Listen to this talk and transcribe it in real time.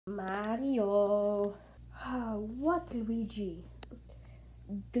Mario. What, Luigi?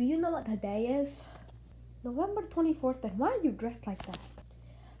 Do you know what today is? November 24th, and why are you dressed like that?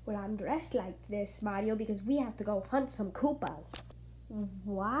 Well, I'm dressed like this, Mario, because we have to go hunt some Koopas.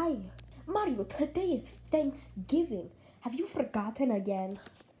 Why? Mario, today is Thanksgiving. Have you forgotten again?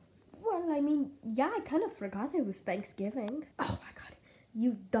 Well, I mean, yeah, I kind of forgot it was Thanksgiving. Oh my god,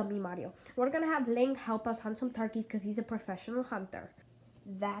 you dummy, Mario. We're gonna have Link help us hunt some turkeys because he's a professional hunter.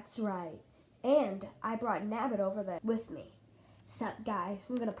 That's right. And I brought Nabbit over there with me. Sup, guys?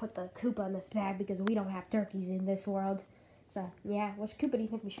 I'm gonna put the Koopa in this bag because we don't have turkeys in this world. So, yeah, which Koopa do you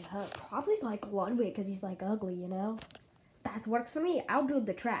think we should hunt? Probably like Ludwig because he's like ugly, you know? That works for me. I'll build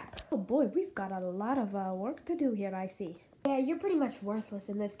the trap. Oh boy, we've got a lot of work to do here, I see. Yeah, you're pretty much worthless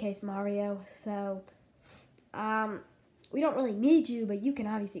in this case, Mario. So, we don't really need you, but you can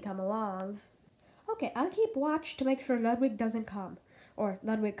obviously come along. Okay, I'll keep watch to make sure Ludwig doesn't come. Or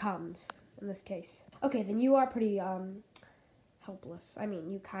Ludwig comes, in this case. Okay, then you are pretty, helpless. I mean,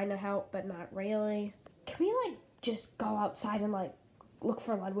 you kind of help, but not really. Can we, like, just go outside and, like, look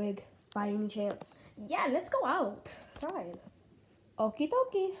for Ludwig by any chance? Yeah, let's go outside. Okie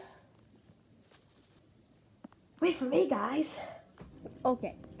dokie. Wait for me, guys.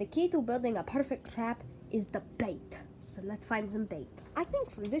 Okay, the key to building a perfect trap is the bait. So let's find some bait. I think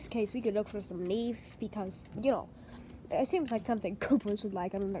for this case, we could look for some leaves because, you know, it seems like something Koopas would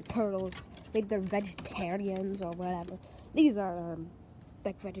like. I mean, they're turtles. Maybe they're vegetarians or whatever. These are,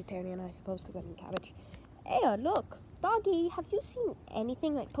 like, vegetarian, I suppose, because I mean cabbage. Hey, look. Doggy, have you seen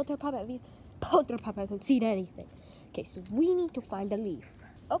anything like Potter Papa? Potter Papa hasn't seen anything. Okay, so we need to find a leaf.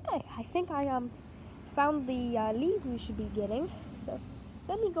 Okay, I think I, found the, leaves we should be getting. So,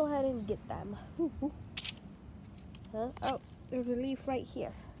 let me go ahead and get them. Ooh, ooh. Huh? Oh, there's a leaf right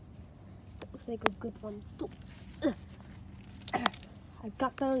here. That looks like a good one, too. I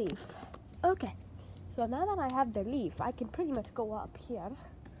got the leaf. Okay, so now that I have the leaf, I can pretty much go up here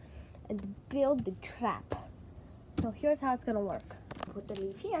and build the trap. So here's how it's gonna work. Put the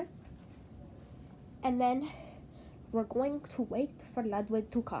leaf here, and then we're going to wait for Ludwig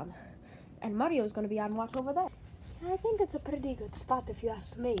to come. And Mario's gonna be on watch over there. I think it's a pretty good spot if you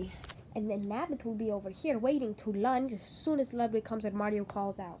ask me. And then Nabbit will be over here waiting to lunge as soon as Ludwig comes and Mario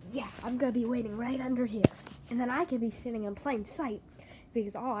calls out. Yeah, I'm gonna be waiting right under here. And then I can be sitting in plain sight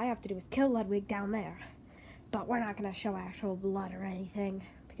because all I have to do is kill Ludwig down there. But we're not gonna show actual blood or anything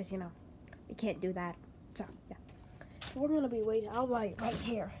because, you know, we can't do that. So, yeah. So we're gonna be waiting. I'll wait right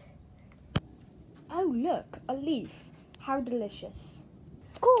here. Oh, look, a leaf. How delicious.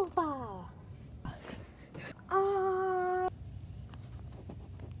 Koopa!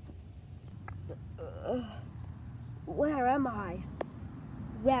 Where am I?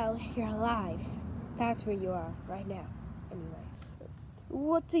 Well, you're alive. That's where you are right now. Anyway.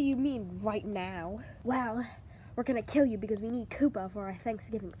 What do you mean, right now? Well, we're gonna kill you because we need Koopa for our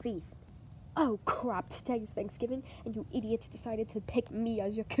Thanksgiving feast. Oh, crap. Today's Thanksgiving, and you idiots decided to pick me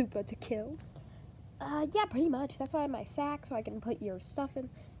as your Koopa to kill? Yeah, pretty much. That's why I have my sack, so I can put your stuff in,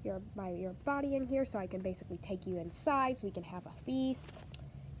 your body in here, so I can basically take you inside, so we can have a feast.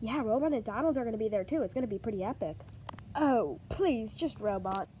 Yeah, Robot and Donald are gonna be there too. It's gonna be pretty epic. Oh, please, just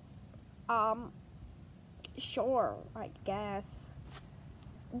Robot. Sure, I guess.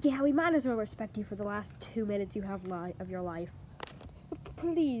 Yeah, we might as well respect you for the last 2 minutes you have of your life.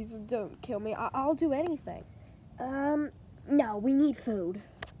 Please don't kill me. I'll do anything. No, we need food.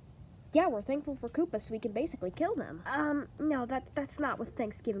 Yeah, we're thankful for Koopa so we can basically kill them. No, that's not what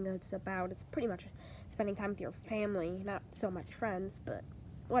Thanksgiving is about. It's pretty much spending time with your family, not so much friends, but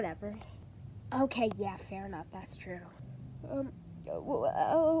whatever. Okay, yeah, fair enough, that's true.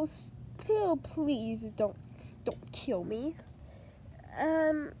 Oh, still, please don't kill me.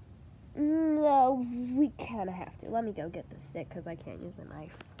 No, we kinda have to. Let me go get the stick, because I can't use a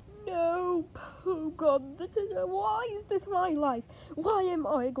knife. No, oh god, why is this my life? Why am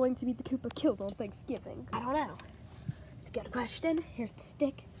I going to be the Koopa killed on Thanksgiving? I don't know. It's a good question. Here's the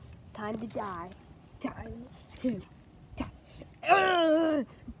stick. Time to die. Time to die.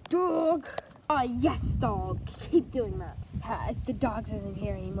 Dog! Ah, yes, dog. Keep doing that. The dog isn't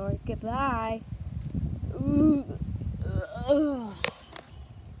here anymore. Goodbye.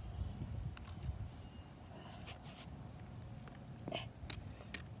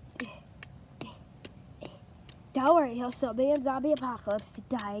 Don't worry, he'll still be in Zombie Apocalypse to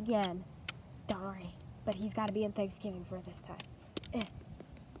die again. Don't worry. But he's got to be in Thanksgiving for this time.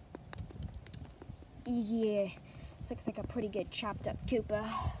 Yeah. Looks like a pretty good chopped up Koopa.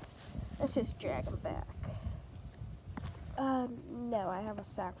 Let's just drag him back. No, I have a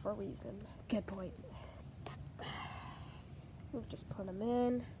sack for a reason. Good point. We'll just put them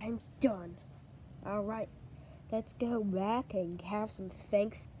in. I'm done. All right, let's go back and have some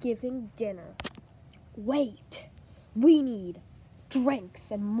Thanksgiving dinner. Wait, we need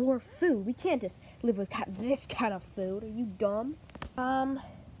drinks and more food. We can't just live with this kind of food. Are you dumb?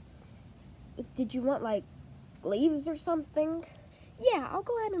 Did you want like leaves or something? Yeah, I'll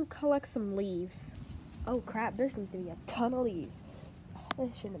go ahead and collect some leaves. Oh crap, there seems to be a ton of leaves.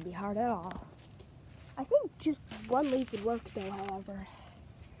 This shouldn't be hard at all. I think just one leaf would work though, however,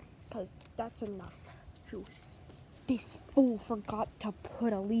 because that's enough juice. This fool forgot to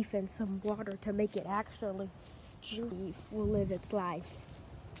put a leaf in some water to make it actually juicy. Leaf will live its life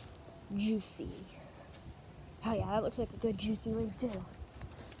juicy. Oh yeah, that looks like a good juicy leaf too.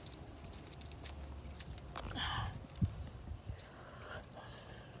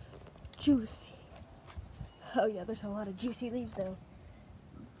 Juicy. Oh yeah, there's a lot of juicy leaves though.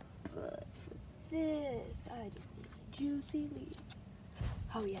 But for this, I just need a juicy leaf.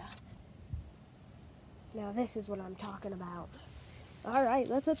 Oh yeah. Now this is what I'm talking about. Alright,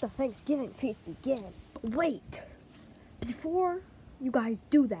 let's let the Thanksgiving feast begin. But wait! Before you guys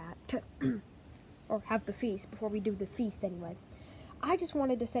do that, or have the feast, before we do the feast anyway, I just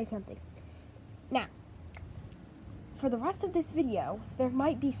wanted to say something. Now, for the rest of this video, there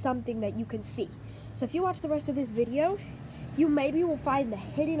might be something that you can see. So if you watch the rest of this video, you maybe will find the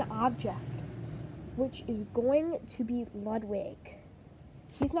hidden object, which is going to be Ludwig.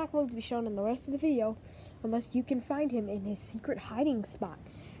 He's not going to be shown in the rest of the video unless you can find him in his secret hiding spot.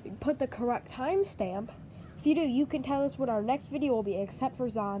 Put the correct timestamp. If you do, you can tell us what our next video will be, except for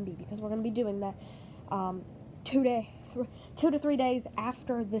zombie, because we're going to be doing that 2 to 3 days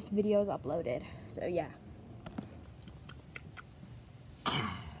after this video is uploaded. So yeah.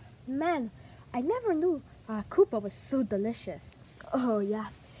 Man, I never knew Koopa was so delicious. Oh yeah,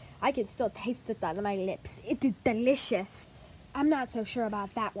 I can still taste it on my lips. It is delicious. I'm not so sure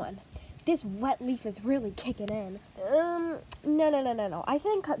about that one. This wet leaf is really kicking in. No. I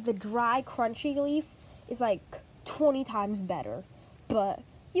think the dry, crunchy leaf is like 20 times better. But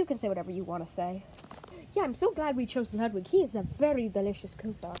you can say whatever you want to say. Yeah, I'm so glad we chose Ludwig. He is a very delicious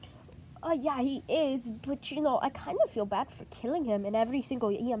Koopa. Yeah, he is, but you know, I kind of feel bad for killing him in every single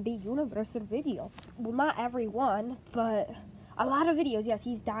EMB universe or video. Well, not every one, but a lot of videos, yes,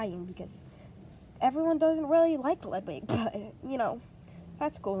 he's dying because everyone doesn't really like Ludwig, but, you know,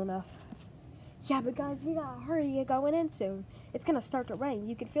 that's cool enough. Yeah, but guys, we gotta hurry going in soon. It's gonna start to rain.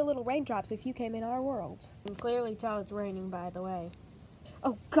 You can feel little raindrops if you came in our world. You can clearly tell it's raining, by the way.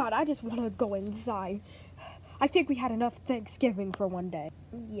 Oh God, I just want to go inside. I think we had enough Thanksgiving for one day.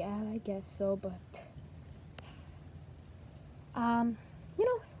 Yeah, I guess so, but you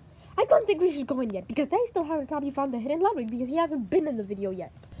know, I don't think we should go in yet because they still haven't probably found the hidden Ludwig because he hasn't been in the video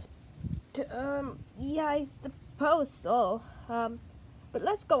yet. Yeah, I suppose so. But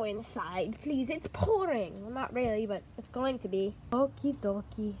let's go inside, please. It's pouring. Well, not really, but it's going to be. Okie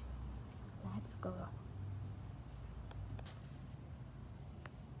dokie. Let's go.